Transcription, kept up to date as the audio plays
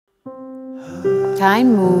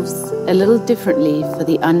Time moves a little differently for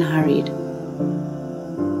the unhurried.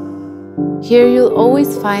 Here you'll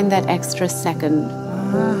always find that extra second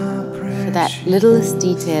for that littlest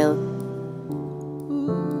detail.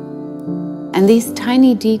 And these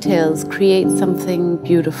tiny details create something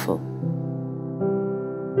beautiful.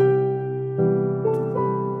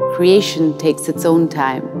 Creation takes its own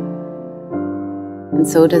time, and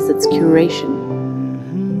so does its curation.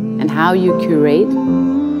 And how you curate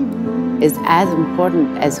is as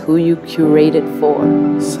important as who you curate it for.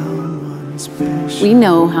 We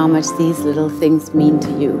know how much these little things mean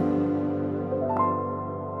to you.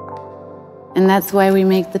 And that's why we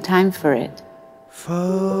make the time for it.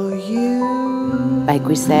 For you. Like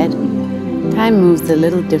we said, time moves a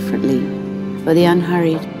little differently for the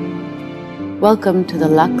unhurried. Welcome to the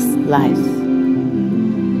Lux Life.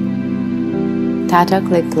 Tata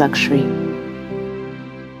CLiQ Luxury.